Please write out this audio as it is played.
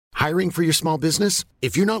Hiring for your small business?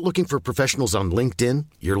 If you're not looking for professionals on LinkedIn,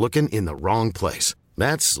 you're looking in the wrong place.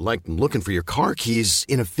 That's like looking for your car keys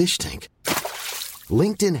in a fish tank.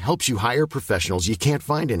 LinkedIn helps you hire professionals you can't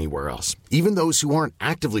find anywhere else, even those who aren't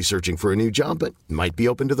actively searching for a new job but might be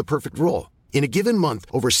open to the perfect role. In a given month,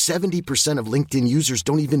 over 70% of LinkedIn users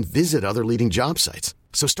don't even visit other leading job sites.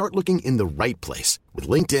 So start looking in the right place. With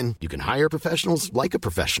LinkedIn, you can hire professionals like a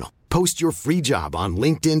professional. Post your free job on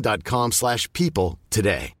linkedin.com/people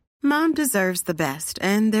today. Mom deserves the best,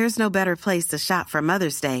 and there's no better place to shop for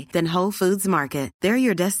Mother's Day than Whole Foods Market. They're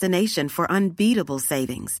your destination for unbeatable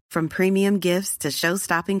savings, from premium gifts to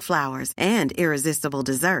show-stopping flowers and irresistible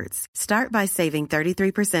desserts. Start by saving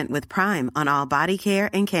 33% with Prime on all body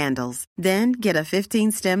care and candles. Then get a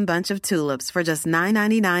 15-stem bunch of tulips for just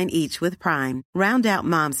 $9.99 each with Prime. Round out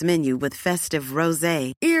Mom's menu with festive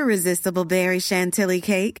rosé, irresistible berry chantilly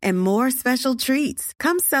cake, and more special treats.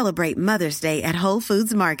 Come celebrate Mother's Day at Whole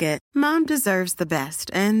Foods Market. Mom deserves the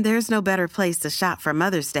best, and there's no better place to shop for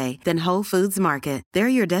Mother's Day than Whole Foods Market. They're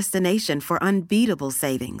your destination for unbeatable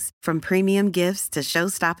savings, from premium gifts to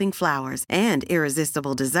show-stopping flowers and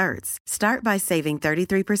irresistible desserts. Start by saving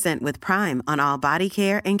 33% with Prime on all body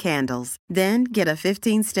care and candles. Then get a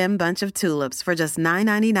 15-stem bunch of tulips for just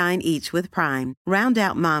 $9.99 each with Prime. Round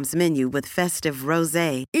out Mom's menu with festive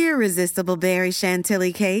rosé, irresistible berry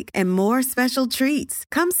chantilly cake, and more special treats.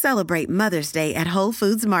 Come celebrate Mother's Day at Whole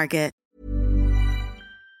Foods Market.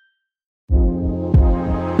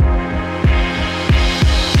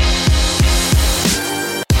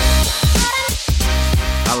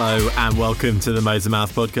 Hello and welcome to the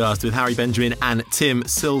Motormouth podcast with Harry Benjamin and Tim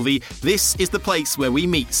Sylvie. This is the place where we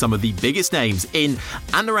meet some of the biggest names in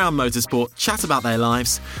and around motorsport, chat about their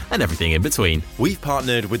lives and everything in between. We've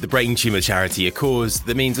partnered with the Brain Tumour charity, a cause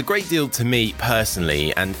that means a great deal to me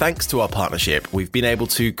personally, and thanks to our partnership, we've been able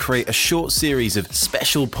to create a short series of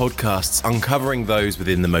special podcasts uncovering those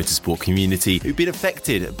within the motorsport community who've been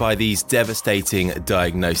affected by these devastating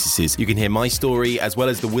diagnoses. You can hear my story as well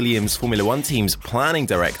as the Williams Formula One team's planning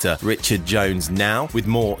director, Richard Jones, now, with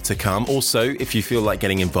more to come. Also, if you feel like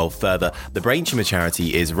getting involved further, the Brain Tumour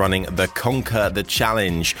charity is running the Conquer the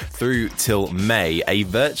Challenge through till May, a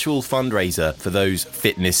virtual fundraiser for those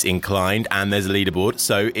fitness inclined, and there's a leaderboard,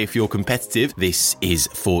 so if you're competitive, this is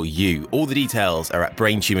for you. All the details are at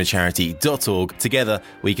braintumorcharity.org. Together,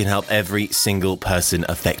 we can help every single person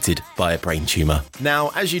affected by a brain tumour. Now,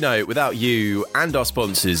 as you know, without you and our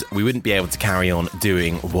sponsors, we wouldn't be able to carry on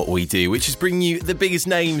doing what we do, which is bringing you the biggest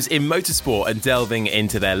names in motorsport and delving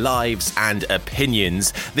into their lives and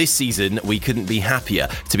opinions. This season, we couldn't be happier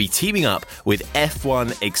to be teaming up with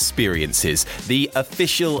F1 Experiences, the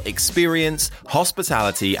official experience,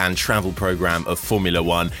 hospitality and travel program of Formula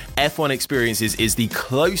One. F1 Experiences is the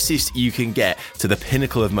closest you can get to the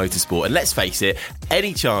pinnacle of motorsport. And let's face it,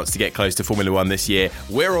 any chance to get close to Formula One this year,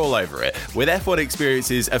 we're all over it. With F1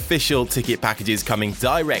 Experiences official ticket packages coming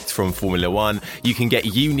direct from Formula One, you can get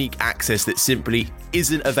unique access that simply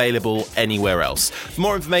isn't available anywhere else. For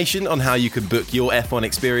more information on how you can book your F1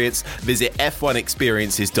 experience, visit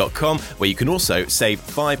f1experiences.com, where you can also save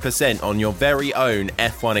 5% on your very own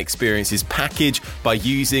F1 Experiences package by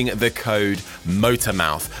using the code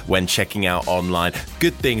MOTORMOUTH when checking out online.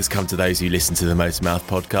 Good things come to those who listen to the Motormouth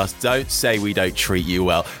podcast. Don't say we don't treat you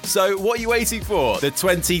well. So what are you waiting for? The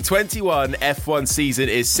 2021 F1 season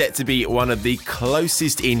is set to be one of the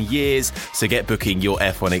closest in years, so get booking your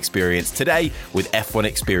F1 experience today with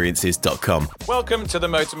f1experiences.com. Welcome to the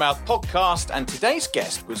Motormouth podcast, and today's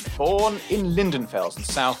guest was born in Lindenfels,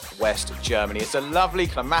 southwest Germany. It's a lovely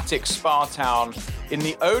climatic spa town in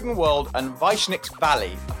the Odenwald and Weichnitz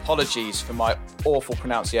Valley. Apologies for my awful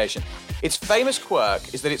pronunciation. Its famous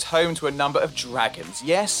quirk is that it's home to a number of dragons.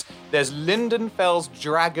 Yes, there's Lindenfels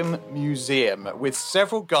Dragon Museum with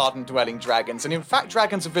several garden-dwelling dragons, and in fact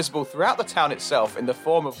dragons are visible throughout the town itself in the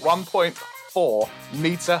form of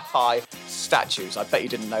 1.4-metre-high statues. I bet you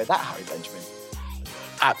didn't know that, Harry Benjamin.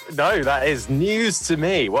 No, that is news to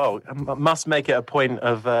me. Well, I must make it a point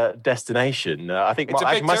of destination. I think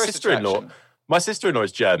my sister-in-law... My sister-in-law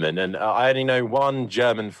is German, and I only know one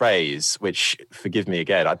German phrase, which, forgive me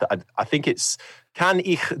again, I think it's "Kann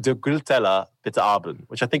ich de Grillteller bitte haben?"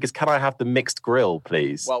 which I think is "Can I have the mixed grill,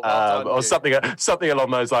 please?" Well done, or something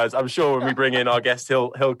along those lines. I'm sure when we bring in our guest,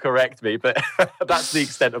 he'll correct me, but that's the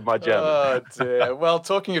extent of my German. Oh dear. Well,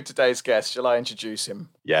 talking of today's guest, shall I introduce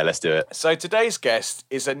him? Yeah, let's do it. So today's guest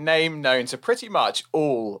is a name known to pretty much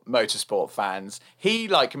all motorsport fans. He,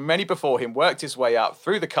 like many before him, worked his way up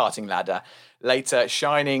through the karting ladder, later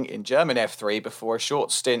shining in German F3 before a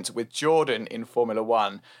short stint with Jordan in Formula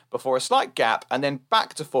One, before a slight gap and then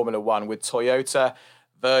back to Formula One with Toyota,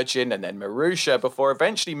 Virgin and then Marussia before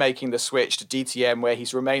eventually making the switch to DTM, where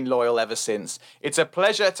he's remained loyal ever since. It's a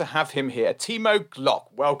pleasure to have him here. Timo Glock,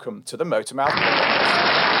 welcome to the Motormouth podcast.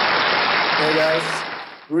 Hey guys,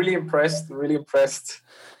 really impressed.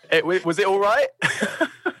 Was it all right?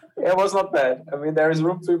 It was not bad. I mean, there is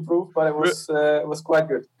room to improve, but it was quite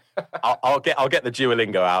good. I'll get the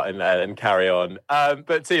Duolingo out and carry on.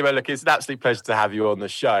 But Timo, look, it's an absolute pleasure to have you on the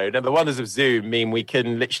show. Now, the wonders of Zoom mean we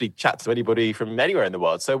can literally chat to anybody from anywhere in the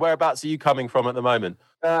world. So whereabouts are you coming from at the moment?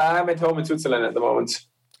 I'm at home in Switzerland at the moment.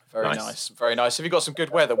 Very nice. Very nice. Have you got some good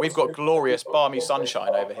weather? We've got glorious, balmy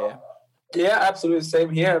sunshine over here. Yeah, absolutely. Same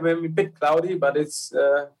here. I mean, a bit cloudy, but it's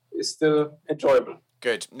still enjoyable.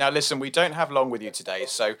 Good. Now, listen, we don't have long with you today,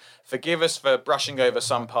 so forgive us for brushing over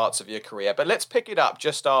some parts of your career, but let's pick it up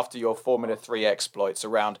just after your Formula 3 exploits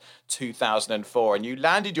around 2004, and you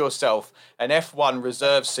landed yourself an F1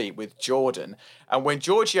 reserve seat with Jordan. And when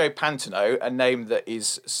Giorgio Pantano, a name that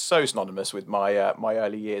is so synonymous with my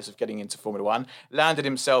early years of getting into Formula 1, landed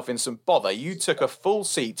himself in some bother, you took a full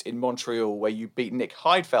seat in Montreal where you beat Nick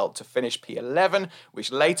Heidfeld to finish P11,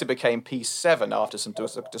 which later became P7 after some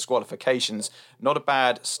disqualifications. Not a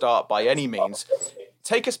bad start by any means.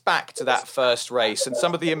 Take us back to that first race and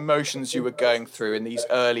some of the emotions you were going through in these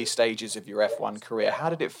early stages of your F1 career. How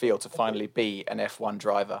did it feel to finally be an F1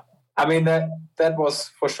 driver? I mean, that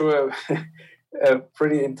was for sure a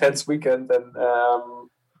pretty intense weekend, and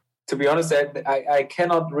to be honest, I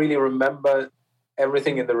cannot really remember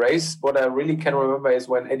everything in the race. What I really can remember is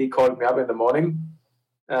when Eddie called me up in the morning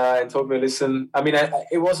and told me, listen, I mean,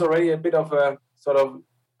 it was already a bit of a sort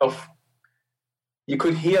of you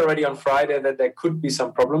could hear already on Friday that there could be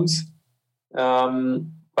some problems,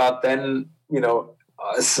 but then,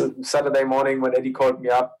 Saturday morning when Eddie called me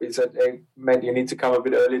up, he said, hey, man, you need to come a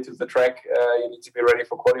bit early to the track, you need to be ready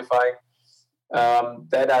for qualifying.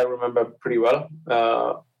 That I remember pretty well,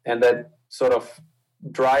 and that sort of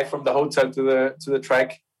drive from the hotel to the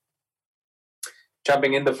track,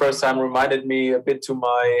 jumping in the first time, reminded me a bit to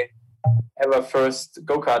my ever first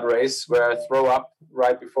go-kart race where I throw up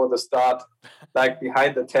right before the start, like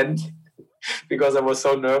behind the tent, because I was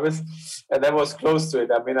so nervous, and that was close to it.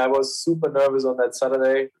 I mean, I was super nervous on that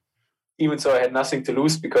Saturday, even so I had nothing to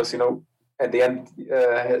lose because at the end,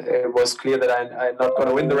 it was clear that I'm not going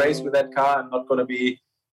to win the race with that car. I'm not going to be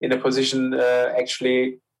in a position,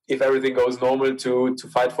 actually, if everything goes normal, to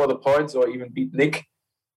fight for the points or even beat Nick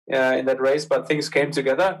in that race. But things came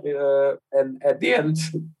together. And at the end,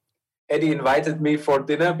 Eddie invited me for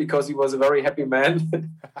dinner because he was a very happy man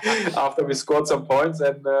after we scored some points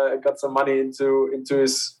and got some money into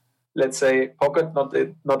his, let's say, pocket,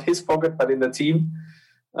 not his pocket, but in the team.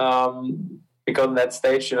 Because in that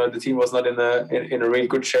stage, the team was not in a really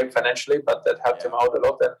good shape financially, but that helped him out a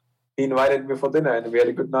lot. And he invited me for dinner, and we had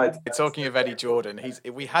a good night. Talking of Eddie Jordan,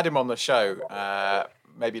 we had him on the show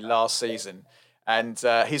maybe last season, and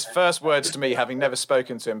his first words to me, having never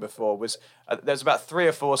spoken to him before, was there's about 3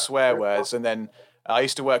 or 4 swear words, and then I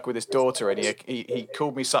used to work with his daughter, and he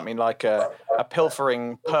called me something like a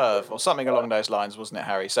pilfering perv or something along those lines, wasn't it,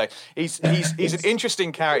 Harry? So he's an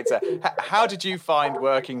interesting character. How did you find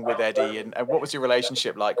working with Eddie, and what was your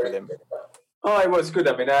relationship like with him? Oh, it was good.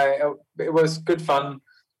 I mean, it was good fun.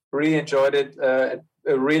 Really enjoyed it. A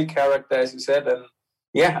real character, as you said, and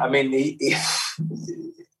yeah, I mean, he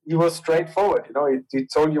was straightforward. He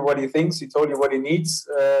told you what he thinks. He told you what he needs,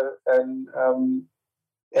 and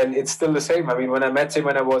it's still the same. I mean, when I met him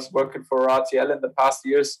when I was working for RTL in the past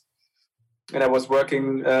years, and I was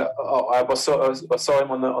working, I saw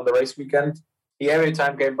him on the race weekend. He every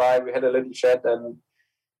time came by, we had a little chat and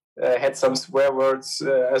had some swear words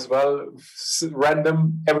as well,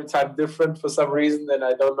 random, every time different for some reason. And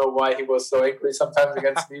I don't know why he was so angry sometimes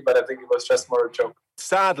against me, but I think it was just more a joke.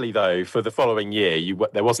 Sadly, though, for the following year,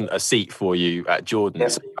 there wasn't a seat for you at Jordan. Yeah.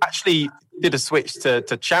 So you actually did a switch to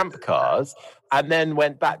Champ cars and then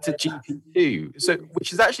went back to GP2. So,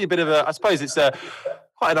 which is actually a bit of I suppose it's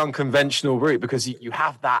quite an unconventional route because you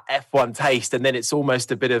have that F1 taste and then it's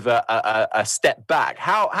almost a bit of a step back.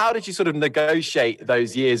 How did you sort of negotiate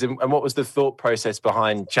those years and what was the thought process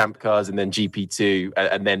behind Champ cars and then GP2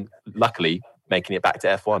 and then luckily making it back to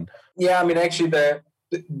F1? Yeah, I mean, actually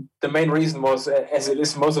the main reason was, as it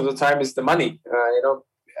is most of the time, is the money.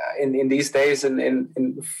 In these days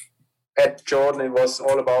at Jordan, it was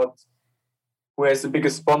all about who has the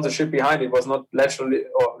biggest sponsorship behind it. It was not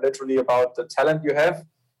literally about the talent you have,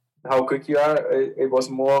 how quick you are. It was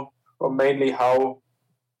more or mainly how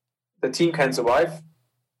the team can survive.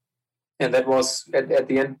 And that was at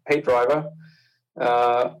the end paid driver.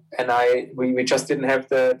 And we just didn't have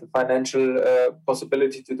the financial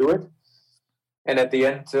possibility to do it. And at the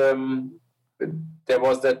end, there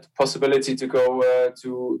was that possibility to go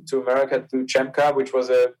to America to Champ Car, which was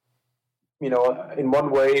in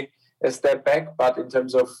one way a step back, but in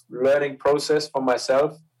terms of learning process for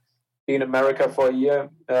myself, being in America for a year,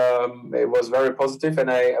 it was very positive, and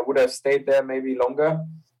I would have stayed there maybe longer.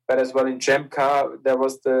 But as well in Champ Car, there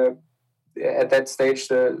was at that stage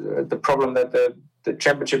the problem that the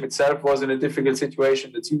championship itself was in a difficult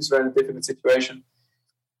situation. The teams were in a difficult situation.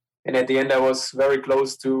 And at the end, I was very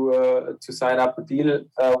close to sign up a deal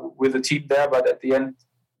with the team there. But at the end,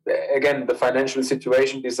 again, the financial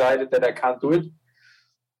situation decided that I can't do it.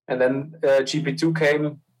 And then GP2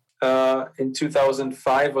 came in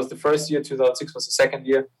 2005 was the first year, 2006 was the second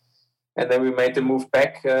year. And then we made the move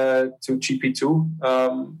back to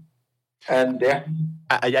GP2.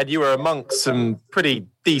 And you were amongst some pretty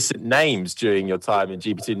decent names during your time in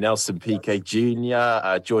GP2. Nelson Piquet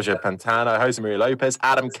Jr., Giorgio Pantano, Jose Maria Lopez,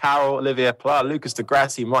 Adam Carroll, Olivier Pla, Lucas de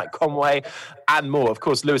Grassi, Mike Conway, and more. Of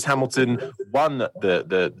course, Lewis Hamilton won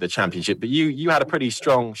the championship, but you had a pretty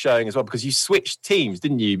strong showing as well because you switched teams,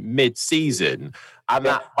 didn't you, mid-season? And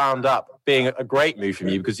that wound up being a great move from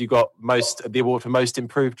you because you got the award for most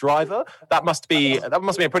improved driver. That must be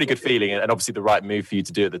a pretty good feeling, and obviously the right move for you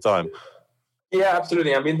to do at the time. Yeah,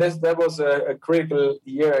 absolutely. I mean, that was a critical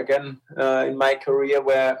year again in my career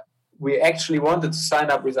where we actually wanted to sign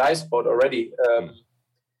up with iSport already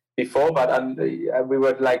before, but we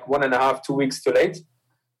were like 1.5, 2 weeks too late.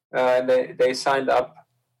 And they signed up,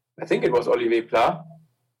 I think it was Olivier Pla.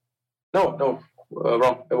 No,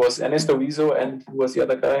 wrong. It was Ernesto Viso and who was the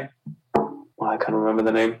other guy? Oh, I can't remember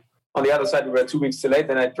the name. On the other side, we were 2 weeks too late,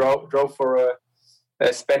 and I drove for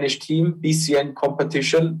a Spanish team, BCN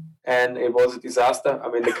competition, and it was a disaster. I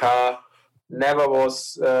mean, the car never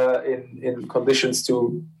was in conditions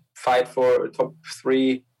to fight for a top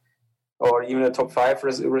 3 or even a top 5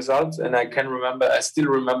 result. And I still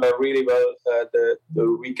remember really well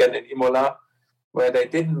the weekend in Imola where they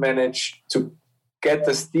didn't manage to get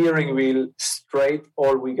the steering wheel straight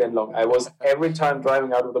all weekend long. I was every time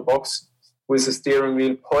driving out of the box with the steering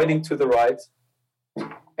wheel pointing to the right,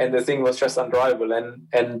 and the thing was just undrivable.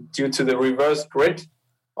 And due to the reverse grid,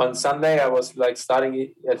 on Sunday, I was like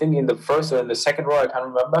starting, I think in the first or in the second row, I can't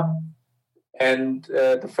remember. And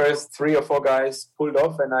the first 3 or 4 guys pulled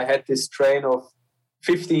off, and I had this train of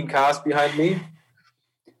 15 cars behind me.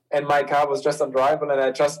 And my car was just undrivable, and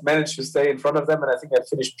I just managed to stay in front of them. And I think I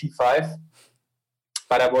finished P5.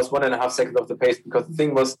 But I was 1.5 seconds off the pace because the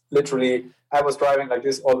thing was literally, I was driving like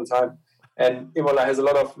this all the time. And Imola has a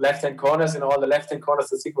lot of left-hand corners. In all the left-hand corners,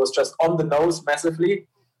 the thing was just on the nose massively.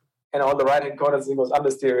 And all the right-hand corners, it was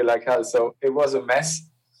understeer like hell. So it was a mess.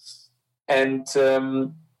 And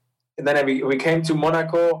then we came to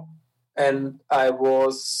Monaco, and I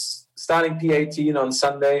was starting P18 on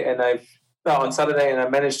Sunday, on Saturday, and I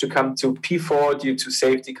managed to come to P4 due to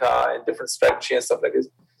safety car and different strategy and stuff like this.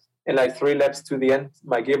 And like 3 laps to the end,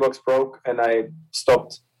 my gearbox broke, and I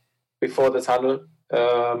stopped before the tunnel.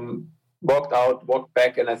 Walked out, walked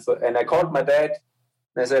back, and I called my dad.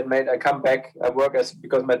 And I said, mate, I come back. I work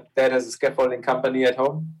because my dad has a scaffolding company at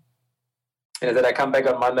home. And I said, I come back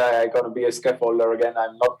on Monday. I'm going to be a scaffolder again.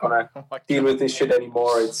 I'm not going to deal with this shit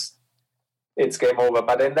anymore. It's game over.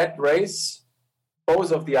 But in that race,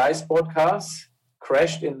 both of the iSport cars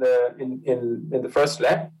crashed in the first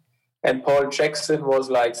lap. And Paul Jackson was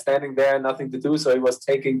like standing there, nothing to do. So he was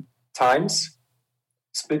taking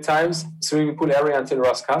split times, swimming pool area until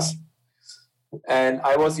Raskas. And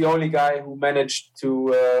I was the only guy who managed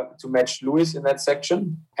to match Lewis in that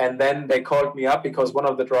section. And then they called me up because one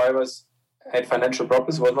of the drivers had financial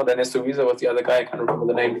problems. It was not Ernesto Visa, was the other guy. I can't remember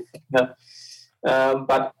the name. Yeah.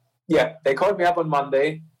 But yeah, they called me up on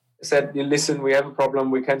Monday, said, listen, we have a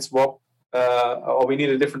problem. We can swap or we need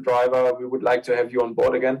a different driver. We would like to have you on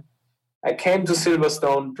board again. I came to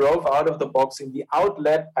Silverstone, drove out of the box. In the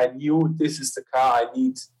outlet, I knew this is the car I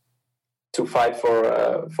need to fight for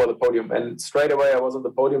the podium. And straight away, I was on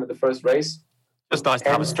the podium in the first race. Just nice to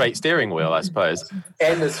have a straight steering wheel, I suppose.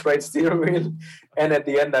 And a straight steering wheel. And at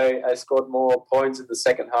the end, I scored more points in the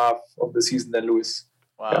second half of the season than Lewis.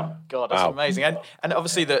 Wow. Yeah. God, that's amazing. And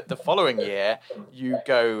obviously the following year, you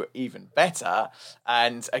go even better.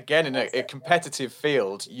 And again, in a competitive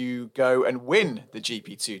field, you go and win the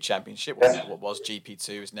GP2 championship. What was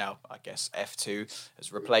GP2 is now, I guess, F2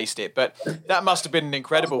 has replaced it. But that must have been an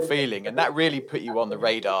incredible feeling. And that really put you on the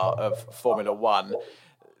radar of Formula One.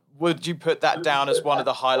 Would you put that down as one of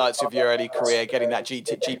the highlights of your early career, getting that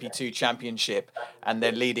GP2 championship and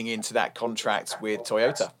then leading into that contract with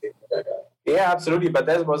Toyota? Yeah, absolutely. But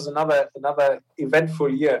that was another eventful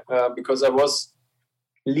year because I was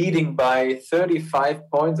leading by 35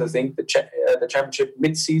 points, I think, the championship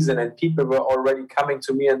mid-season, and people were already coming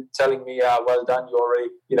to me and telling me, "Yeah, well done, you already,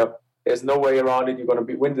 there's no way around it. You're going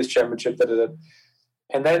to win this championship." Da, da, da.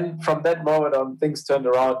 And then from that moment on, things turned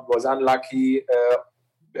around. Was unlucky,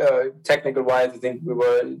 technical-wise. I think we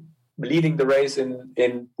were leading the race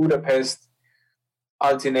in Budapest.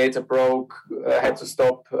 Alternator broke, had to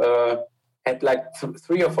stop. Had like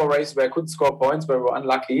 3 or 4 races where I couldn't score points, but we were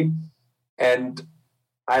unlucky. And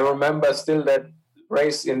I remember still that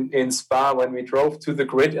race in Spa when we drove to the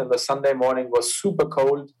grid on the Sunday morning. It was super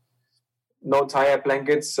cold, no tire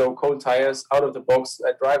blankets, so cold tires out of the box.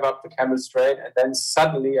 I drive up the Camel Straight, and then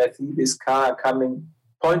suddenly I see this car coming,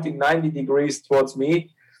 pointing 90 degrees towards me,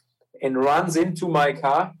 and runs into my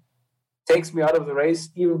car, takes me out of the race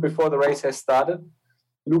even before the race has started.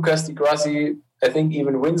 Lucas Di Grassi, I think,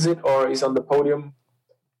 even wins it or is on the podium.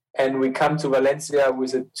 And we come to Valencia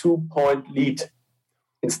with a 2-point lead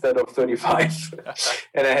instead of 35.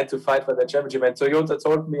 And I had to fight for that championship. And Toyota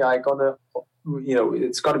told me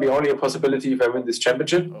it's going to be only a possibility if I win this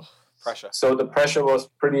championship. Oh, pressure. So the pressure was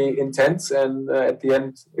pretty intense. And at the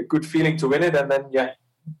end, a good feeling to win it. And then,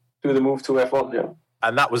 do the move to F1,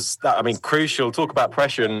 And that was, crucial. Talk about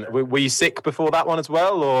pressure. And were you sick before that one as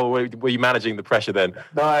well, or were you managing the pressure then?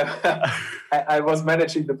 No, I was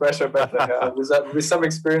managing the pressure better. With some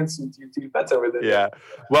experience, you deal better with it. Yeah.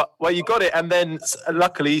 Well, you got it, and then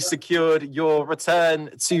luckily secured your return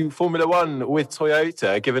to Formula One with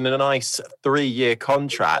Toyota, given a nice 3-year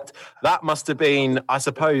contract. That must have been, I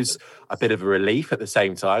suppose, a bit of a relief at the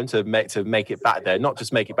same time to make it back there. Not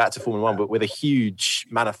just make it back to Formula One, but with a huge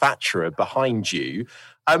manufacturer behind you.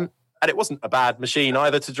 And it wasn't a bad machine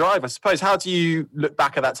either to drive, I suppose. How do you look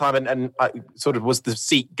back at that time and sort of was the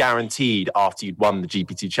seat guaranteed after you'd won the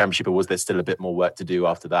GP2 championship, or was there still a bit more work to do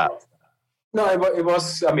after that? No, it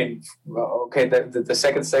was, the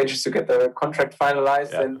second stage is to get the contract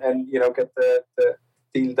finalized and get the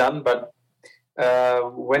deal done. But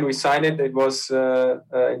when we signed it, it was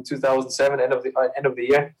in 2007, end of the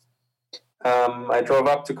year. I drove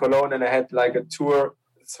up to Cologne and I had like a tour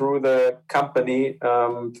through the company,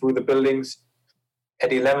 through the buildings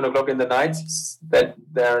at 11 o'clock in the night, that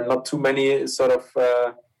there are not too many sort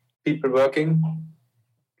of people working,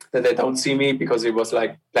 that they don't see me because it was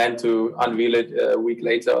like planned to unveil it a week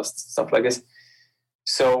later or stuff like this.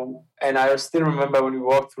 So, and I still remember when we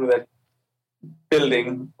walked through that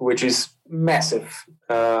building, which is massive,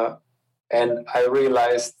 and I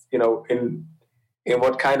realized, in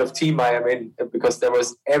what kind of team I am in, because there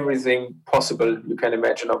was everything possible you can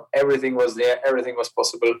imagine. Everything was there, everything was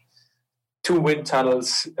possible. 2 wind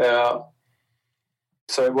tunnels.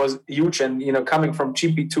 So it was huge. And, coming from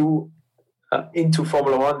GP2 into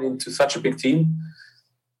Formula One, into such a big team,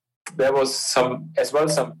 there was some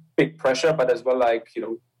big pressure, but as well, a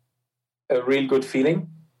real good feeling.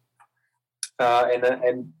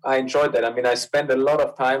 And I enjoyed that. I mean, I spent a lot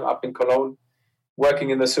of time up in Cologne, working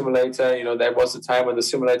in the simulator. There was a time when the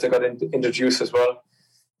simulator got introduced as well.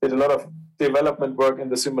 Did a lot of development work in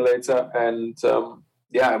the simulator. And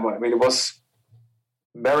it was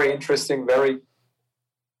very interesting, very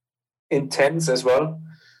intense as well.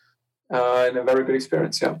 And a very good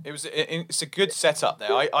experience, yeah. It's a good setup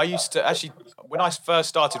there. I used to actually, when I first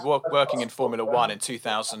started working in Formula One in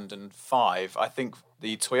 2005, I think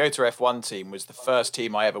the Toyota F1 team was the first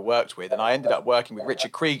team I ever worked with, and I ended up working with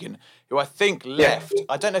Richard Cregan, who I think left.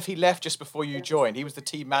 I don't know if he left just before you joined. He was the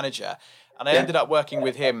team manager, and I ended up working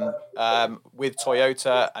with him with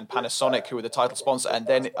Toyota and Panasonic, who were the title sponsor, and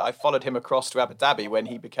then I followed him across to Abu Dhabi when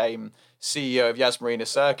he became CEO of Yas Marina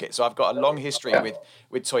Circuit. So I've got a long history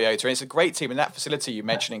with Toyota, and it's a great team, and that facility you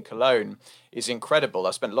mentioned in Cologne is incredible.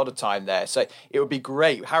 I spent a lot of time there, so it would be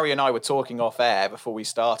great. Harry and I were talking off air before we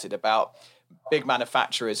started about big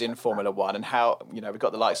manufacturers in Formula One and how, we've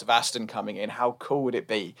got the likes of Aston coming in. How cool would it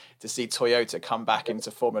be to see Toyota come back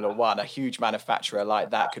into Formula One? A huge manufacturer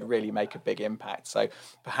like that could really make a big impact. So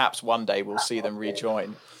perhaps one day we'll see them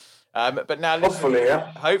rejoin. But now, listen,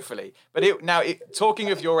 hopefully. But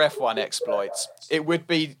talking of your F1 exploits, it would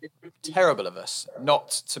be terrible of us not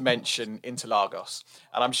to mention Interlagos.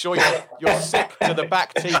 And I'm sure you're sick to the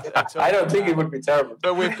back teeth. I don't think it would be terrible.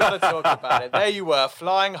 But we've got to talk about it. There you were,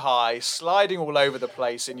 flying high, sliding all over the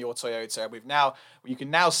place in your Toyota. You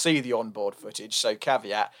can now see the onboard footage. So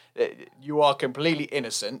caveat, you are completely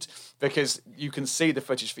innocent because you can see the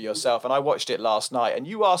footage for yourself. And I watched it last night, and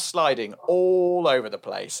you are sliding all over the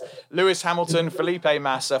place. Lewis Hamilton, Felipe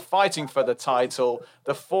Massa fighting for the title.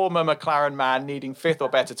 The former McLaren man needing 5th or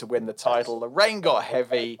better to win the title. The rain got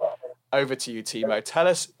heavy. Over to you, Timo. Tell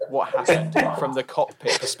us what happened from the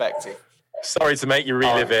cockpit perspective. Sorry to make you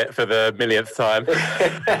relive it for the millionth time.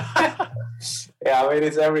 Yeah, I mean,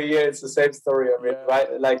 it's every year. It's the same story. I mean,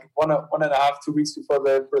 right? Like 1.5, 2 weeks before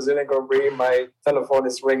the Brazilian Grand Prix, my telephone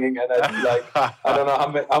is ringing, and I don't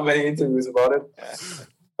know how many interviews about it.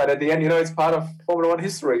 But at the end, it's part of Formula One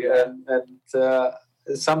history, and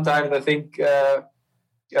sometimes I think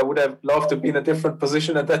I would have loved to be in a different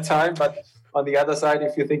position at that time. But on the other side,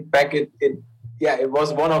 if you think back, it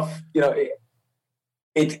was one of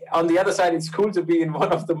on the other side, it's cool to be in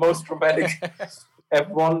one of the most dramatic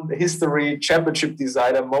F1 history championship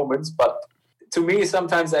decider moments. But to me,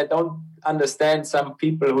 sometimes I don't understand some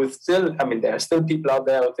people who there are still people out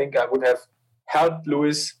there who think I would have helped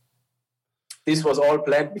Lewis. This was all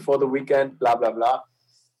planned before the weekend, blah, blah, blah.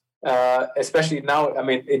 Especially now, I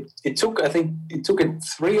mean, it took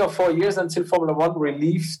 3 or 4 years until Formula One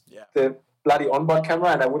released the bloody onboard camera,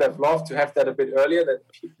 and I would have loved to have that a bit earlier, that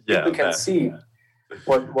people can see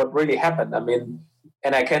what really happened. I mean,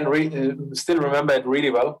 and I can still remember it really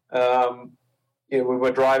well. We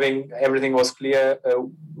were driving, everything was clear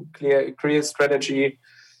strategy.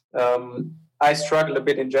 I struggled a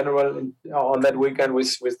bit in general on that weekend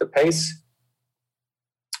with the pace.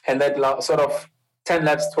 And that sort of 10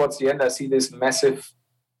 laps towards the end, I see this massive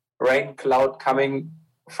rain cloud coming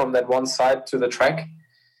from that one side to the track.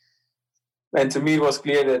 And to me, it was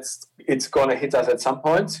clear that it's going to hit us at some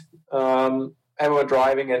point. And we're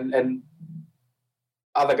driving, and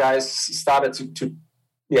other guys started to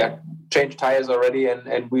change tires already.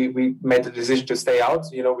 And we made the decision to stay out.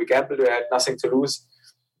 We gambled, we had nothing to lose.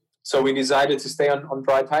 So we decided to stay on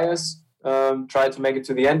dry tires, try to make it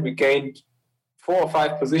to the end. We gained 4 or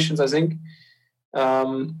 5 positions, I think.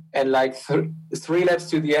 And like 3 laps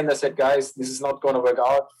to the end, I said, guys, this is not going to work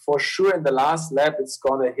out. For sure, in the last lap, it's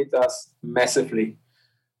going to hit us massively.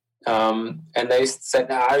 And they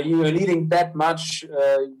said, are you leading that much?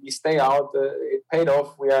 We stay out. It paid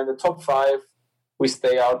off. We are in the top 5. We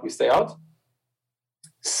stay out.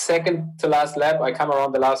 Second to last lap, I come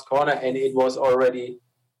around the last corner, and it was already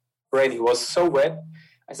raining. It was so wet.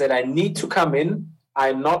 I said, I need to come in.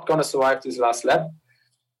 I'm not going to survive this last lap.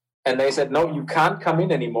 And they said, no, you can't come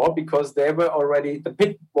in anymore, because the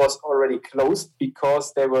pit was already closed,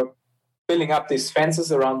 because they were building up these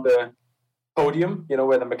fences around the podium,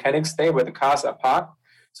 where the mechanics stay, where the cars are parked.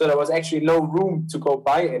 So there was actually no room to go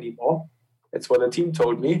by anymore. That's what the team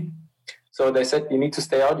told me. So they said, you need to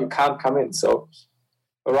stay out, you can't come in. So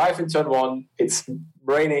arrive in turn 1, it's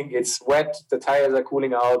raining, it's wet, the tires are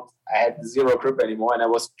cooling out. I had zero grip anymore, and I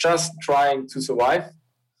was just trying to survive.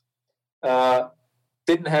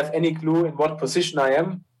 Didn't have any clue in what position I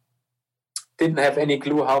am. Didn't have any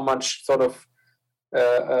clue how much sort of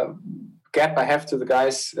gap I have to the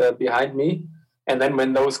guys behind me. And then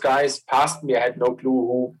when those guys passed me, I had no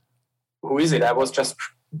clue who is it. I was just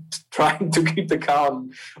trying to keep the car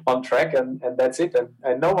on track, and that's it.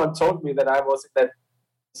 And no one told me that I was in that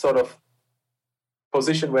sort of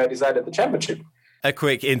position where I decided the championship. A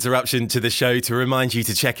quick interruption to the show to remind you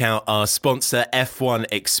to check out our sponsor, F1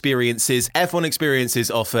 Experiences. F1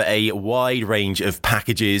 Experiences offer a wide range of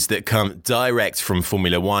packages that come direct from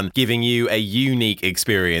Formula One, giving you a unique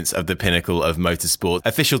experience of the pinnacle of motorsport.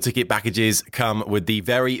 Official ticket packages come with the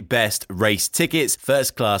very best race tickets,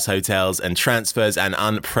 first-class hotels and transfers, and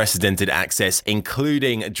unprecedented access,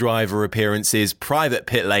 including driver appearances, private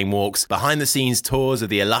pit lane walks, behind-the-scenes tours of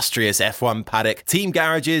the illustrious F1 paddock, team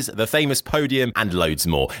garages, the famous podium, and loads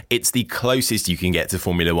more. It's the closest you can get to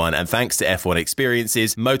Formula One, and thanks to F1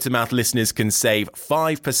 Experiences, Motormouth listeners can save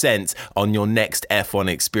 5% on your next F1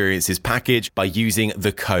 Experiences package by using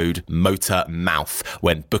the code MOTORMOUTH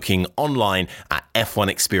when booking online at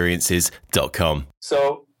f1experiences.com.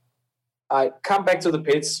 So I come back to the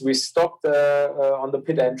pits. We stopped on the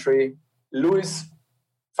pit entry. Lewis,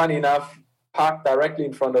 funny enough, parked directly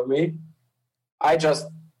in front of me. I just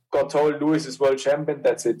got told Lewis is world champion.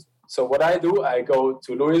 That's it. So what I do, I go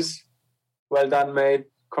to Lewis, well done, mate,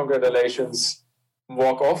 congratulations,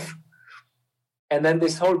 walk off. And then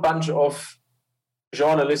this whole bunch of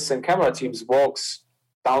journalists and camera teams walks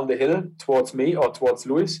down the hill towards me or towards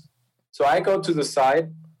Lewis. So I go to the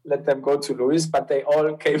side, let them go to Lewis, but they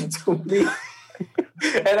all came to me.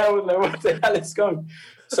 And I was like, what the hell is going on?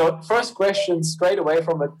 So first question straight away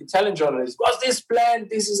from an Italian journalist, was this planned?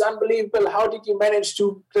 This is unbelievable. How did you manage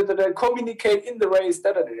to communicate in the race?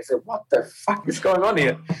 I said, what the fuck is going on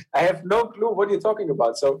here? I have no clue what you're talking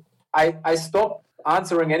about. So I stopped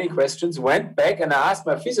answering any questions, went back, and I asked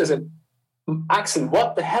my physio, I said, Axel,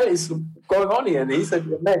 what the hell is going on here? And he said,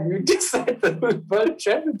 man, you just said the world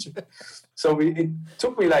championship. So it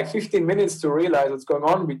took me like 15 minutes to realize what's going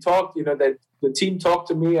on. We talked, that the team talked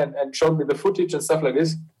to me and showed me the footage and stuff like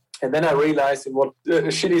this. And then I realized in what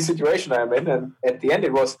shitty situation I'm in. And at the end,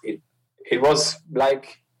 it was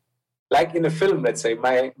like in a film, let's say.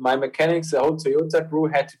 My mechanics, the whole Toyota crew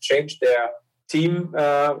had to change their team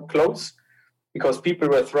clothes because people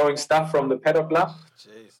were throwing stuff from the paddock lab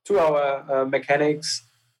to our mechanics.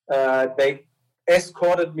 They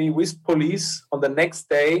escorted me with police on the next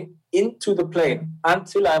day into the plane.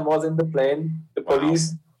 Until I was in the plane, the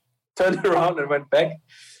police turned around and went back.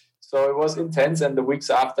 So it was intense, and the weeks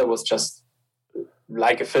after was just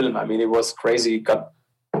like a film. I mean, it was crazy.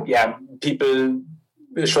 People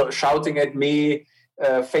shouting at me,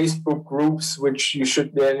 Facebook groups, which you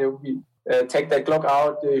should take that Glock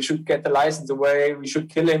out, you should get the license away, we should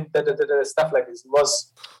kill him, stuff like this. It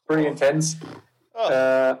was pretty intense.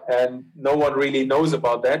 And no one really knows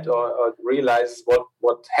about that or realizes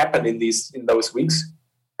what happened in those weeks.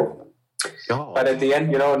 God. But at the end,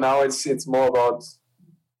 now it's more about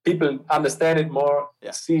people understand it more,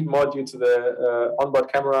 see it more due to the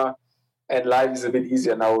onboard camera, and life is a bit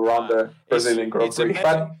easier now around the Brazilian Grand Prix.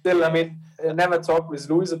 But still, I mean, I never talked with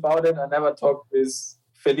Luis about it. I never talked with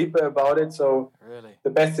Felipe about it. So the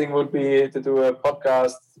best thing would be to do a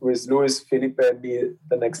podcast with Luis, Felipe, and me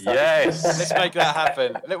the next time. Yes, let's make that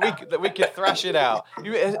happen. We could thrash it out.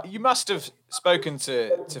 You must have spoken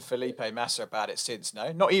to Felipe Massa about it since,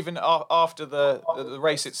 no? Not even after the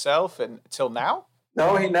race itself and till now?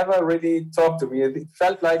 No, he never really talked to me. It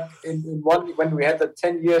felt like when we had the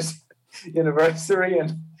 10 years anniversary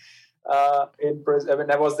and in Brazil, when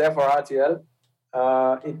I was there for RTL,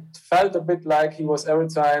 it felt a bit like he was every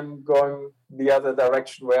time going the other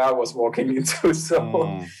direction where I was walking into.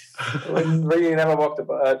 So we really never talked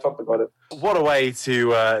about it. What a way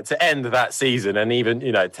to end that season, and even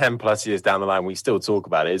 10 plus years down the line, we still talk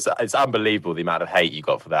about it. It's unbelievable the amount of hate you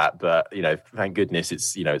got for that, but thank goodness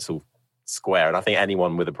it's all square, and I think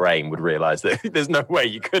anyone with a brain would realise that there's no way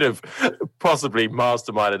you could have possibly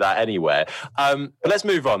masterminded that anywhere. But let's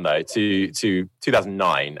move on though to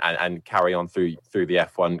 2009 and carry on through the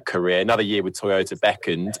F1 career. Another year with Toyota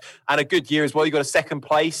beckoned, and a good year as well. You got a second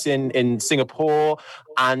place in Singapore,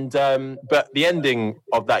 and but the ending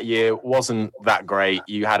of that year wasn't that great.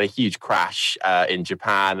 You had a huge crash in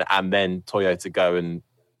Japan, and then Toyota go and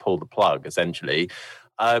pull the plug essentially.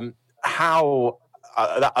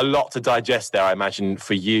 A lot to digest there, I imagine,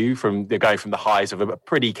 for you, from going from the highs of a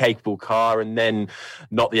pretty capable car and then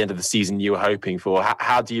not the end of the season you were hoping for.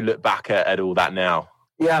 How do you look back at all that now?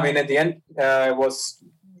 Yeah, I mean, at the end, it was,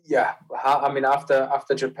 I mean,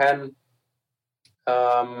 after Japan,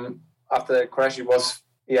 after the crash, it was,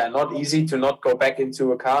 not easy to not go back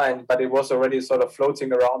into a car, but it was already sort of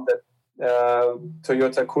floating around that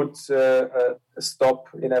Toyota could stop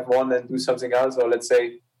in F1 and do something else, or let's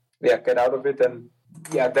say, get out of it. And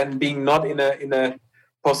then being not in a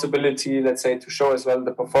possibility, let's say, to show as well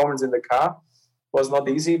the performance in the car was not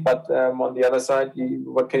easy. But on the other side,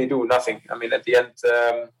 what can you do? Nothing. I mean, at the end,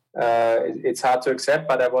 it's hard to accept.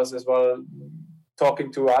 But I was as well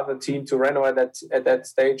talking to other team, to Renault at that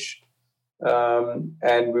stage,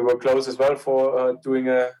 and we were close as well for doing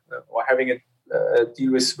having a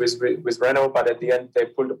deal with Renault. But at the end, they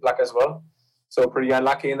pulled the plug as well. So pretty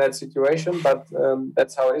unlucky in that situation, but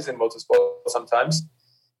that's how it is in motorsport sometimes.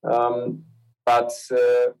 But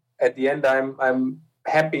at the end, I'm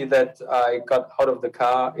happy that I got out of the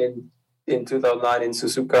car in 2009 in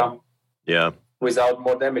Suzuka, without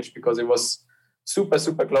more damage, because it was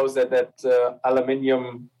super close that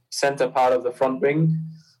aluminium center part of the front wing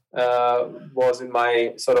was in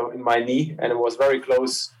my knee, and it was very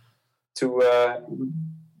close to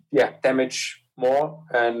damage more,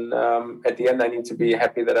 and at the end I need to be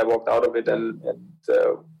happy that I walked out of it and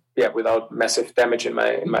without massive damage in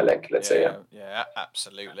my leg, let's say. Yeah,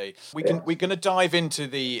 absolutely. We're going to dive into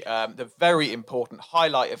the very important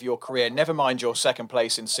highlight of your career. Never mind your second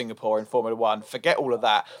place in Singapore in Formula One. Forget all of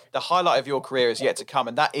that. The highlight of your career is yet to come,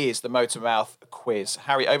 and that is the Motormouth quiz.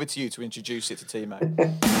 Harry, over to you to introduce it to Timo.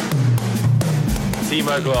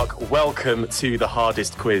 Timo Glock, welcome to the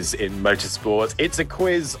hardest quiz in motorsport. It's a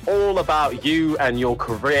quiz all about you and your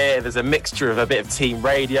career. There's a mixture of a bit of team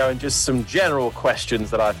radio and just some general questions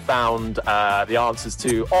that I found the answers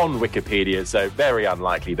to on Wikipedia, so very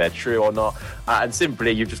unlikely they're true or not. And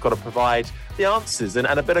simply, you've just got to provide the answers and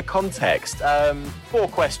a bit of context. 4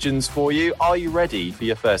 questions for you. Are you ready for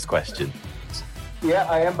your first question? Yeah,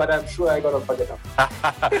 I am, but I'm sure I'm going to fuck it up.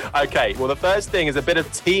 Okay, well, the first thing is a bit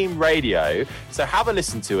of team radio. So have a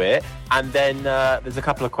listen to it, and then there's a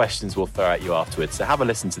couple of questions we'll throw at you afterwards. So have a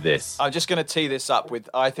listen to this. I'm just going to tee this up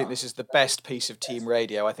with, I think this is the best piece of team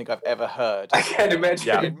radio I think I've ever heard. I can't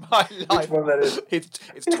imagine in my life. Which one that is.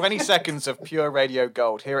 It's 20 seconds of pure radio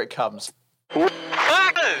gold. Here it comes.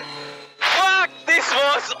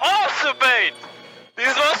 was awesome, mate.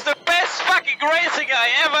 This was the best fucking racing I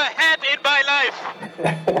ever had in my life.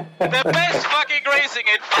 The best fucking racing.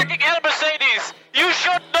 And fucking hell, Mercedes, you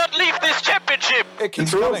should not leave this championship. It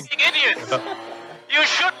keeps coming. Idiots. You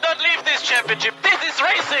should not leave this championship. This is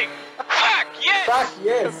racing. Fuck yes. Fuck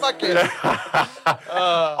yes. Fuck yes.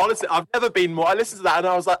 Honestly, I've never been more. I listened to that and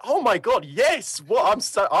I was like, "Oh my god, yes!" What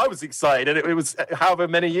I was excited, and it was however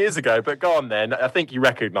many years ago. But go on, then. I think you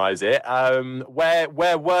recognise it. Where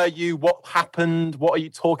were you? What happened? What are you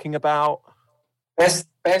talking about? Best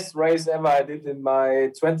race ever I did in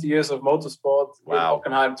my 20 years of motorsport. Wow.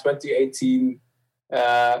 In Hockenheim 2018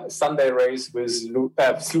 Sunday race with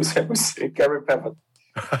Gary Pepper.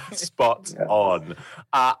 Spot on.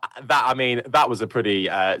 That was a pretty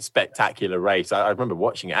spectacular race. I remember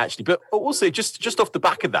watching it actually. But also, just off the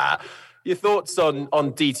back of that, your thoughts on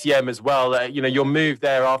DTM as well. Your move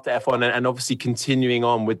there after F1 and obviously continuing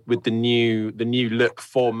on with the new look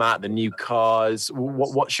format, the new cars.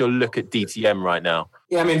 What's your look at DTM right now?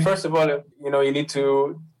 Yeah, I mean, first of all, you need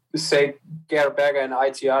to say Gerhard Berger and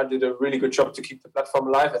ITR did a really good job to keep the platform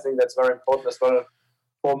alive. I think that's very important as well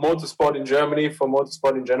for motorsport in Germany, for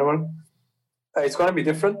motorsport in general. It's going to be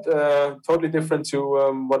different, totally different to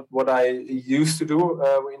what I used to do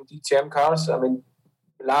in DTM cars. I mean,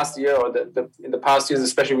 last year or in the past years,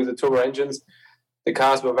 especially with the turbo engines, the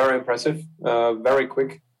cars were very impressive, very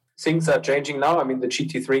quick. Things are changing now. I mean, the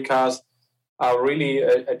GT3 cars are really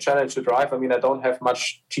a challenge to drive. I mean, I don't have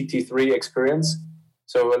much GT3 experience,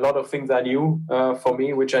 so a lot of things are new for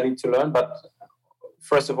me, which I need to learn. But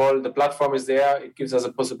first of all, the platform is there. It gives us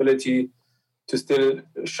a possibility to still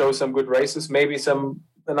show some good races, maybe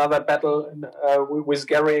another battle with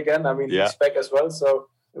Gary again. I mean, he's back as well, so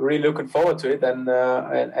really looking forward to it, and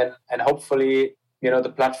hopefully,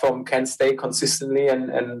 the platform can stay consistently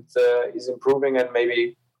and is improving and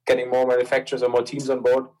maybe getting more manufacturers or more teams on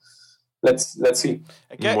board. Let's see.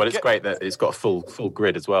 It's great that it's got a full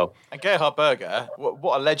grid as well. And Gerhard Berger,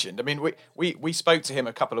 what a legend. I mean, we spoke to him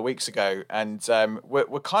a couple of weeks ago, and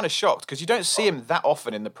we're kind of shocked because you don't see him that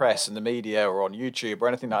often in the press and the media or on YouTube or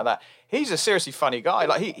anything like that. He's a seriously funny guy.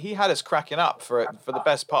 Like he had us cracking up for the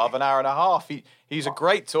best part of an hour and a half. He's a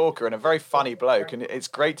great talker and a very funny bloke, and it's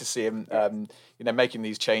great to see him, making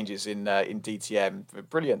these changes in DTM.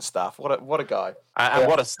 Brilliant stuff. What a guy. And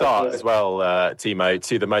what a start as well, Timo,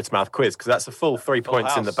 to the Motormouth quiz, because that's a full 3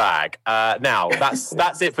 points in the bag. Now,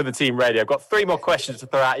 that's it for the team radio. I've got 3 more questions to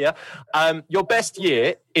throw at you. Your best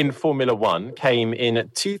year in Formula One came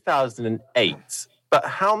in 2008. But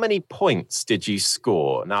how many points did you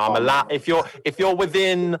score? Now, I'm allowed. If you're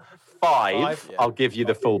within 5, yeah. I'll give you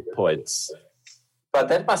the full points. But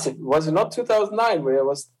that was it not 2009 where I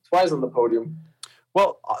was twice on the podium?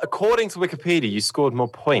 Well, according to Wikipedia, you scored more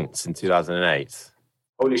points in 2008.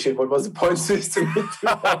 Holy shit! What was the point system in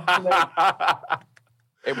 2008?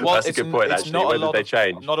 That's a good point. Actually, when did they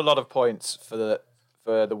change? Not a lot of points for the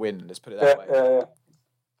win. Let's put it that way.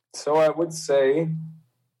 So I would say.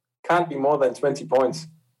 Can't be more than 20 points.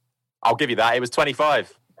 I'll give you that. It was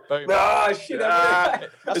 25. Boom. Oh, shit.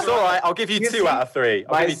 It's all right. I'll give you 2 out of 3.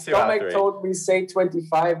 My stomach told me say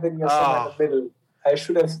 25, then you're somewhere in the middle. I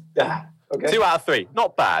should have... Okay. 2 out of 3.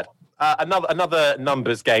 Not bad. Another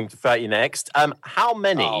numbers game to 30 next. How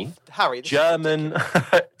many German...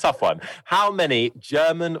 tough one. How many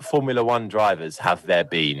German Formula One drivers have there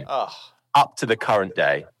been up to the current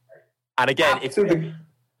day? And again,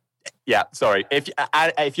 yeah, sorry.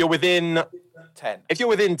 If you're within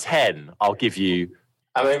 10, I'll give you.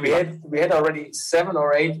 I mean, we had already 7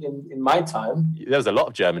 or 8 in my time. There was a lot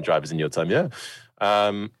of German drivers in your time, yeah.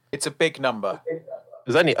 It's a big number.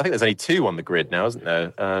 I think there's only 2 on the grid now, isn't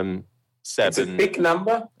there? 7. It's a big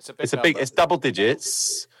number. It's double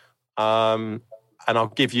digits. And I'll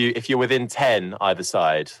give you, if you're within 10 either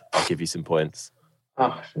side, I'll give you some points.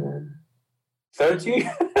 Oh, shit. 30?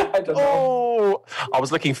 I don't know. I was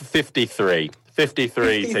looking for 53.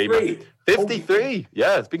 53, Timo. 53.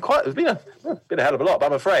 Yeah, it's been a hell of a lot, but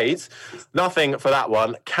I'm afraid nothing for that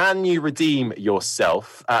one. Can you redeem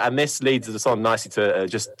yourself? And this leads us on nicely to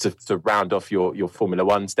just to round off your Formula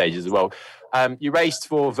One stages as well. You raced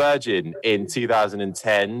for Virgin in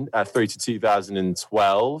 2010 through to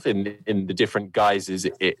 2012 in the different guises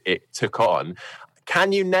it took on.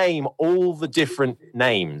 Can you name all the different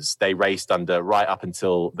names they raced under right up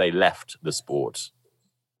until they left the sport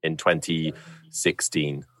in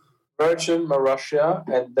 2016? Virgin, Marussia,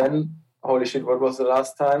 and then, holy shit, what was the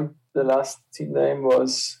last time? The last team name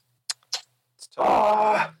was...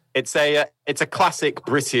 It's a classic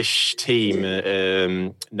British team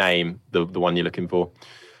name, the one you're looking for.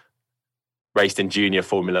 Raced in junior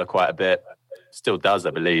formula quite a bit. Still does,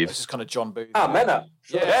 I believe. This is kind of John Booth. Menna.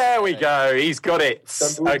 Sure. There we go. He's got it.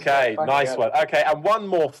 Okay, nice one. Okay, and one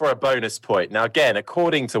more for a bonus point. Now, again,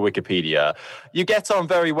 according to Wikipedia, you get on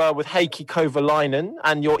very well with Heikki Kovalainen,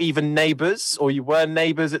 and you're even neighbours, or you were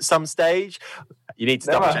neighbours at some stage. You need to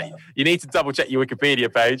double check. You need to double check your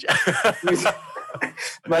Wikipedia page.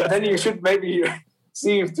 But then you should maybe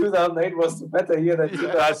see if 2008 was the better year than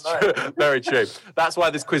 2009. That's true. Very true. That's why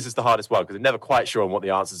this quiz is the hardest one, because I'm never quite sure on what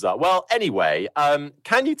the answers are. Well, anyway,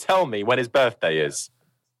 can you tell me when his birthday is?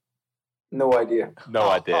 No idea. No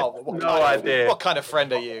idea. What kind of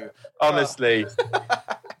friend are you? Honestly.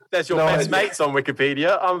 There's your best mates on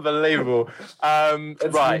Wikipedia. Unbelievable.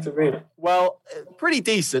 Right. Well, pretty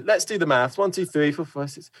decent. Let's do the maths. 1, 2, 3, 4,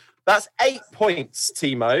 5, 6. That's 8 points,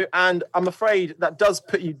 Timo. And I'm afraid that does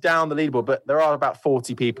put you down the leaderboard, but there are about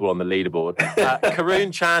 40 people on the leaderboard.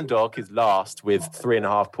 Karun Chandok is last with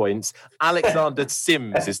 3.5 points. Alexander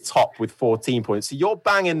Sims is top with 14 points. So you're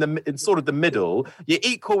bang in sort of the middle. You're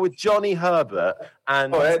equal with Johnny Herbert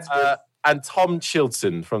and Tom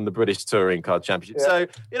Chilton from the British Touring Car Championship. Yeah. So,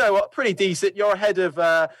 you know what, pretty decent. You're ahead of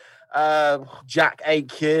Jack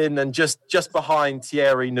Aitken and just behind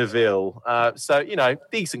Thierry Neuville. So, you know,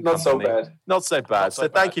 decent company. Not so bad. So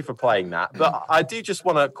thank you for playing that. But I do just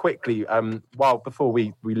want to quickly, before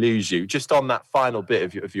we lose you, just on that final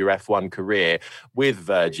bit of your F1 career with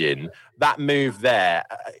Virgin, that move there,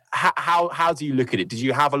 how do you look at it? Did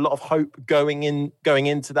you have a lot of hope going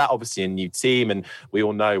into that? Obviously a new team, and we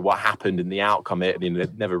all know what happened in the outcome. It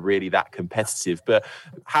never really that competitive. But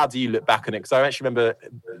how do you look back on it? Because I actually remember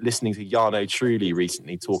listening to Jarno Trulli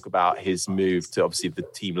recently talk about his move to obviously the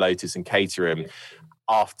Team Lotus and Caterham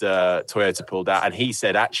after Toyota pulled out, and he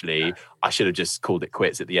said, actually, I should have just called it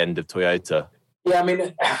quits at the end of Toyota. Yeah, I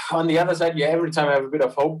mean, on the other side, every time I have a bit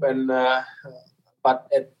of hope, and but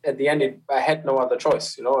at the end, I had no other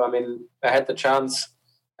choice. You know, I mean, I had the chance.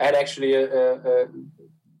 I had actually a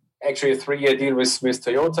 3-year deal with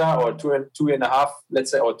Toyota, or 2.5,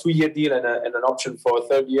 let's say, or 2-year deal, and an option for a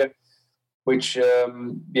 3rd year, which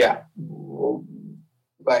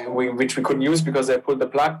which we couldn't use because they pulled the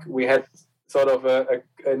plug. We had sort of a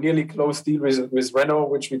nearly close deal with Renault,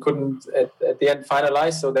 which we couldn't at the end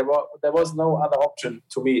finalize. So there was no other option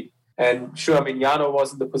to me. And sure, I mean, Jarno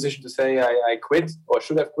was in the position to say I quit or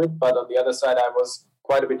should have quit, but on the other side, I was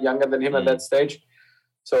quite a bit younger than him at that stage.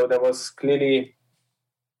 So there was clearly,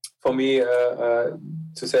 for me, to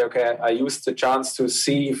say, okay, I used the chance to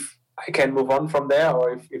see if I can move on from there,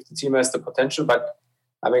 or if the team has the potential. But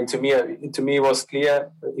I mean, to me, it was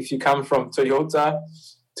clear, if you come from Toyota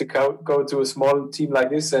to go to a small team like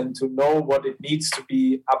this and to know what it needs to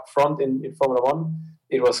be up front in Formula One,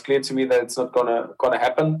 it was clear to me that it's not gonna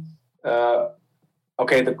happen. The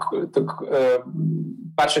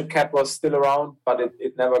budget cap was still around, but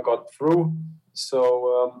it never got through.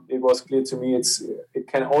 So it was clear to me it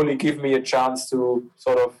can only give me a chance to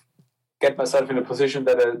sort of get myself in a position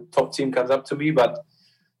that a top team comes up to me. But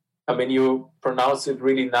I mean, you pronounce it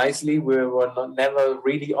really nicely. We were never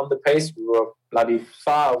really on the pace. We were bloody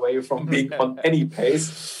far away from being on any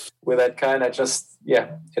pace with that kind. At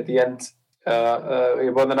the end,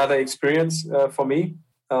 it was another experience for me.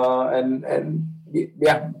 What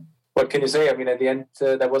can you say? I mean, at the end,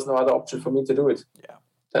 there was no other option for me to do it. Yeah.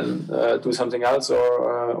 Then do something else,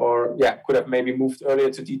 or could have maybe moved earlier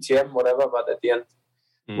to DTM, whatever. But at the end,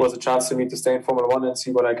 it was a chance for me to stay in Formula One and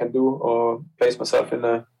see what I can do, or place myself in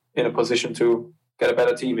a position to get a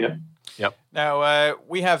better team. Yeah. Yep. Now,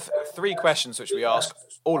 we have 3 questions which we ask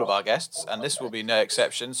all of our guests, and this will be no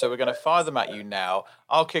exception. So we're going to fire them at you now.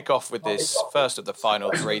 I'll kick off with this first of the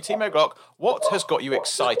final 3. Timo Glock, what has got you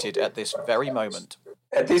excited at this very moment?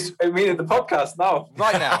 At this, I mean, in the podcast now.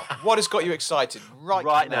 Right now. What has got you excited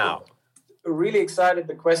right now? Really excited,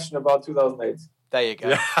 the question about 2008. There you go.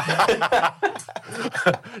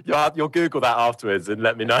 You'll Google that afterwards and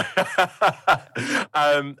let me know.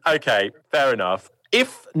 Okay, fair enough.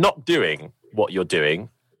 If not doing what you're doing,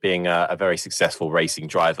 being a very successful racing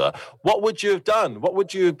driver, what would you have done? What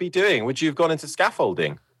would you be doing? Would you have gone into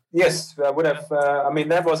scaffolding? Yes, I would have.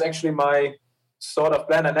 That was actually my sort of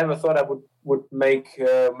plan. I never thought I would make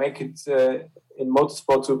it in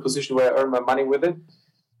motorsport to a position where I earn my money with it.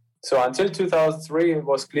 So until 2003, it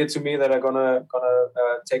was clear to me that I'm gonna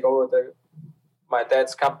take over my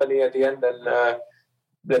dad's company at the end, and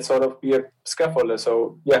let's sort of be a scaffolder.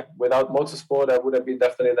 So yeah, without motorsport, I would have been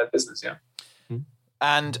definitely in that business. Yeah.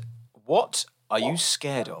 And what are you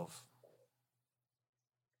scared of?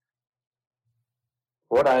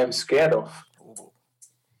 What I am scared of?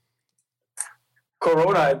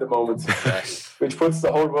 Corona at the moment, which puts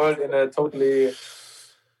the whole world in a totally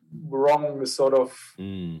wrong sort of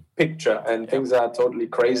picture, and things are totally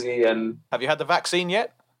crazy. And have you had the vaccine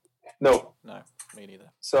yet? No, me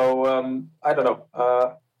neither. So I don't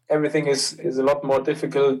know. Everything is a lot more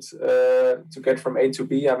difficult to get from A to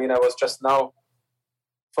B. I mean, I was just now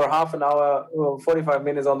for half an hour, 45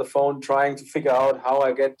 minutes on the phone trying to figure out how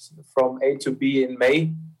I get from A to B in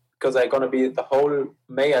May, because I'm going to be the whole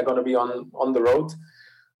May, I'm going to be on the road,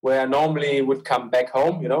 where I normally would come back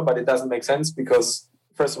home, but it doesn't make sense because,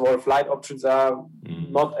 first of all, flight options are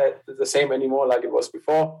not the same anymore like it was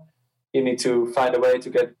before. You need to find a way to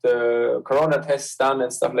get the corona tests done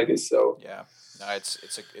and stuff like this. So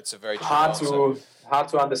it's a very hard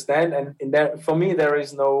to understand, and for me there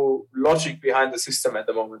is no logic behind the system at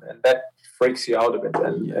the moment, and that freaks you out a bit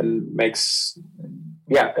and makes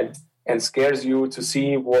and scares you to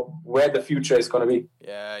see where the future is going to be.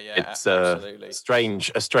 It's absolutely.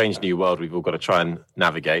 a strange new world we've all got to try and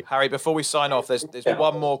navigate. Harry, before we sign off, there's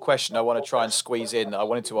one more question I want to try and squeeze in that I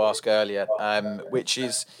wanted to ask earlier, which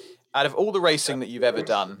is, out of all the racing that you've ever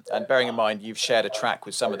done, and bearing in mind you've shared a track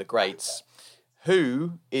with some of the greats,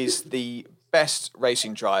 who is the best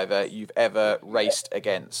racing driver you've ever raced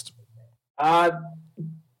against?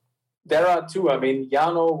 There are two. I mean,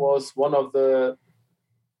 Jarno was one of the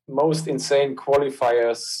most insane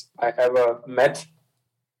qualifiers I ever met.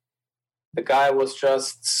 The guy was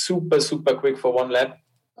just super, super quick for one lap.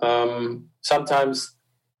 Sometimes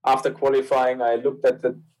after qualifying, I looked at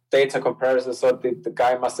the data comparison, thought the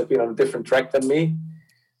guy must have been on a different track than me.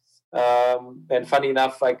 And funny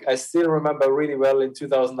enough, I still remember really well in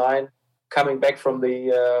 2009 coming back from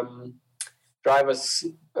the drivers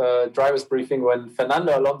briefing when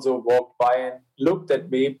Fernando Alonso walked by and looked at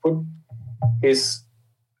me, put his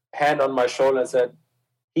hand on my shoulder and said,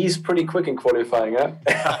 "He's pretty quick in qualifying, huh?"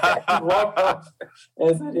 And walked up and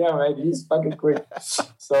I said, "Yeah, mate, he's fucking quick."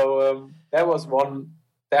 So that was one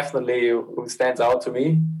definitely who stands out to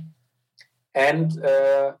me. And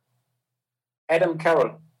Adam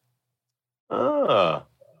Carroll.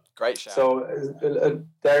 Great shout. So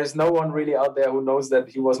there is no one really out there who knows that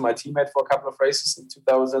he was my teammate for a couple of races in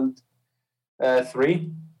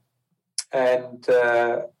 2003. And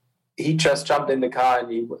he just jumped in the car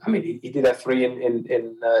and he did F3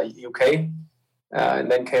 in UK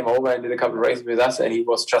and then came over and did a couple of races with us, and he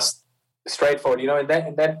was just straightforward. In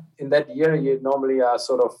that year, you normally are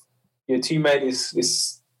sort of, your teammate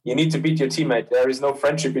is you need to beat your teammate. There is no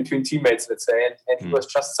friendship between teammates, let's say. And he was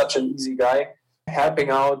just such an easy guy, helping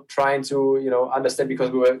out, trying to, understand, because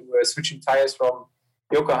we were switching tires from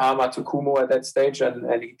Yokohama to Kumo at that stage.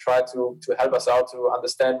 And he tried to help us out to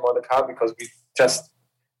understand more the car, because we just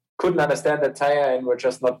couldn't understand the tire and were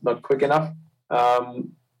just not quick enough. And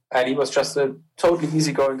he was just a totally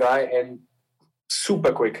easygoing guy and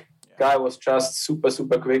super quick. Guy was just super,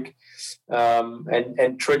 super quick,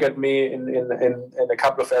 and triggered me in a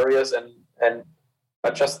couple of areas,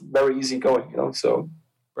 but just very easy going, so.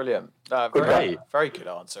 Brilliant. Very good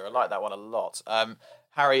answer. I like that one a lot.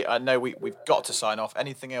 Harry, I know we've got to sign off.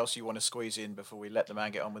 Anything else you want to squeeze in before we let the man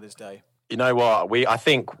get on with his day? You know what? I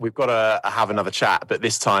think we've got to have another chat, but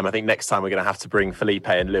this time, I think next time we're going to have to bring Felipe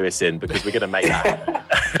and Lewis in, because we're going to make that.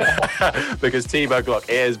 Because Timo Glock,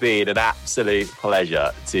 it has been an absolute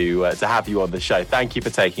pleasure to have you on the show. Thank you for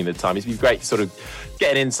taking the time. It's been great to sort of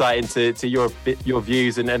get an insight into your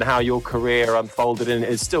views and how your career unfolded and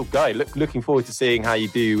is still going. Looking forward to seeing how you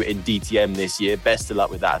do in DTM this year. Best of luck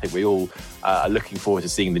with that. I think we all are looking forward to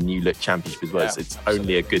seeing the New Look Championship as well. Yeah, it's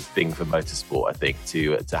only a good thing for motorsport, I think,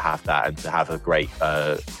 to have that and to have a great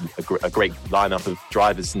lineup of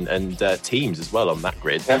drivers and teams as well on that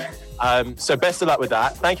grid. Yeah. So best of luck with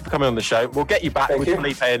that. Thank you for coming on the show. We'll get you back with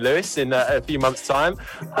Felipe and Lewis in a few months' time.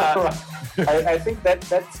 I think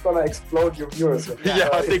that's going to explode your viewers. Yeah,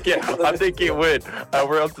 I think it would.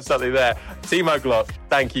 We're on to something there. Timo Glock,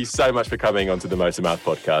 thank you so much for coming onto the Motormouth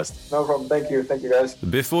podcast. No problem. Thank you, guys.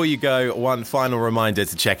 Before you go, one final reminder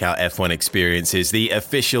to check out F1 Experiences, the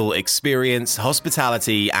official experience,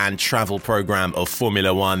 hospitality and travel program of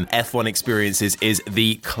Formula One. F1 Experiences is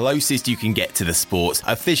the closest you can get to the sport.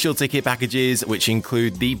 Official ticket packages, which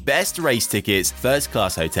include the best race tickets,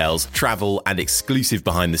 first-class hotels, travel and exclusive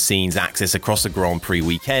behind-the-scenes access across the Grand Prix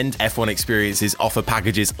weekend. F1 Experiences offer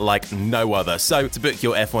packages like no other. So to book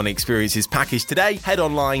your F1 Experiences package today, head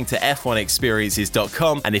online to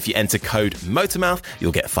f1experiences.com, and if you enter code MOTORMOUTH,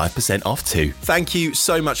 you'll get 5% off too. Thank you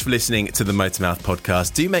so much for listening to the Motormouth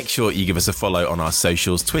podcast. Do make sure you give us a follow on our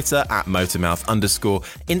socials: Twitter @Motormouth_,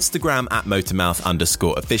 Instagram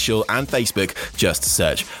 @Motormouth_official, and Facebook. Just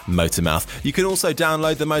search Motormouth. You can also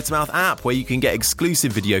download the Motormouth app, where you can get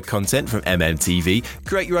exclusive video content from MMTV,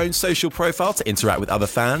 create your own social profile to interact with other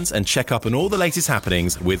fans, and check up on all the latest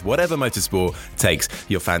happenings with whatever motorsport takes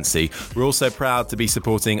your fancy. We're also proud to be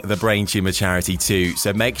supporting the Brain Tumour charity too,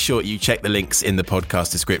 so make sure you check the links in the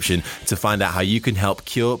podcast description to find out how you can help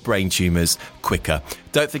cure brain tumours quicker.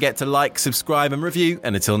 Don't forget to like, subscribe and review,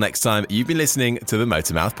 and until next time, you've been listening to the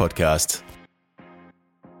Motormouth podcast.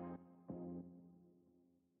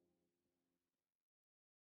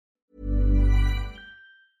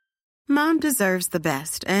 Mom deserves the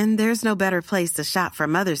best, and there's no better place to shop for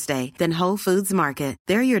Mother's Day than Whole Foods Market.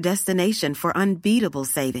 They're your destination for unbeatable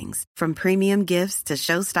savings, from premium gifts to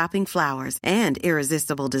show-stopping flowers and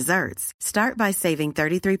irresistible desserts. Start by saving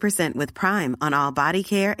 33% with Prime on all body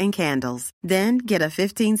care and candles. Then get a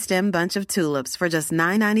 15-stem bunch of tulips for just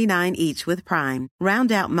 $9.99 each with Prime.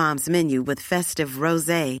 Round out Mom's menu with festive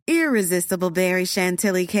rosé, irresistible berry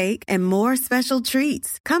chantilly cake, and more special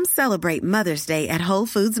treats. Come celebrate Mother's Day at Whole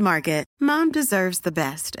Foods Market. Mom deserves the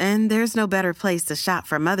best, and there's no better place to shop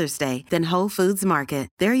for Mother's Day than Whole Foods Market.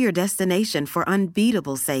 They're your destination for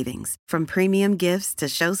unbeatable savings, from premium gifts to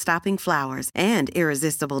show-stopping flowers and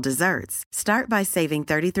irresistible desserts. Start by saving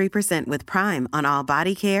 33% with Prime on all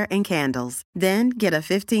body care and candles. Then get a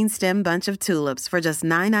 15-stem bunch of tulips for just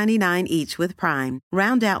 $9.99 each with Prime.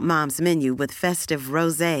 Round out Mom's menu with festive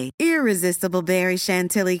rosé, irresistible berry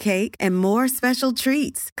chantilly cake, and more special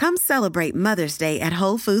treats. Come celebrate Mother's Day at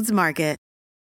Whole Foods Market.